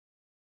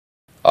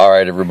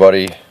Alright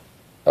everybody,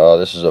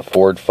 this is a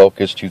Ford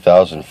Focus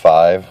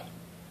 2005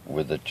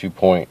 with a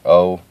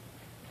 2.0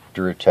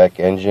 Duratec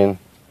engine.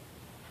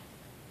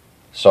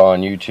 Saw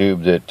on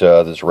YouTube that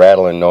this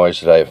rattling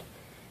noise that I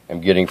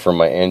am getting from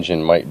my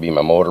engine might be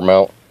my motor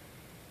mount.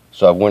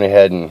 So I went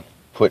ahead and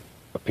put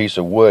a piece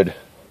of wood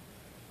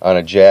on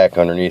a jack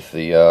underneath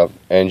the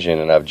engine,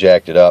 and I've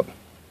jacked it up.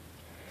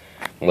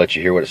 I'll let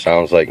you hear what it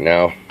sounds like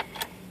now.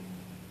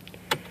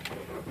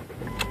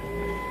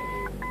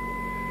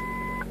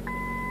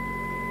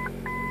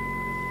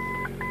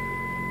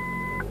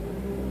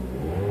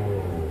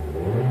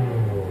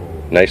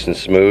 Nice and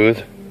smooth.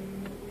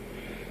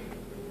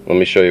 Let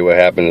me show you what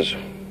happens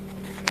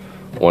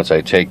once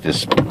I take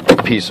this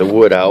piece of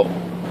wood out.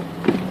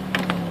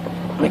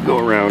 Let me go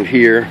around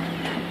here.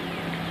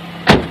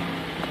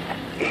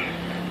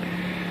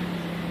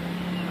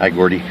 Hi,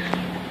 Gordy.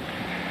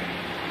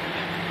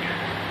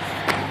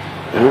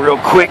 And real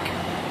quick,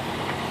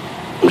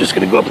 I'm just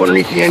going to go up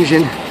underneath the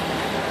engine,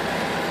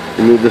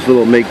 remove this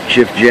little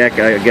makeshift jack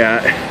I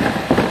got,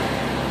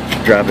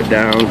 drop it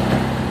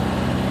down.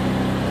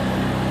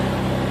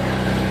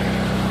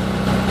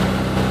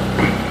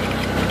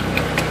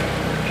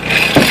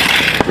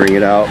 Bring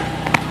it out.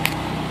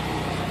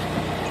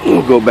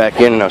 We'll go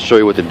back in and I'll show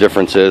you what the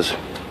difference is.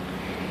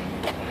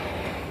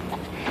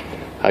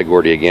 Hi,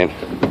 Gordy again.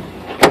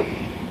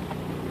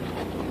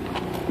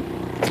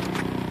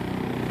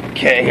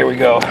 Okay, here we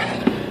go.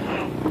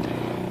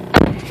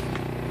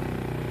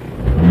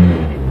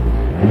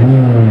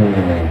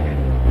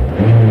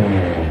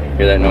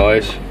 Hear that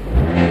noise?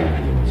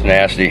 It's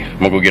nasty. I'm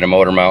gonna go get a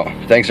motor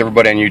mount. Thanks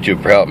everybody on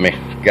YouTube for helping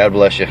me. God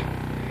bless you.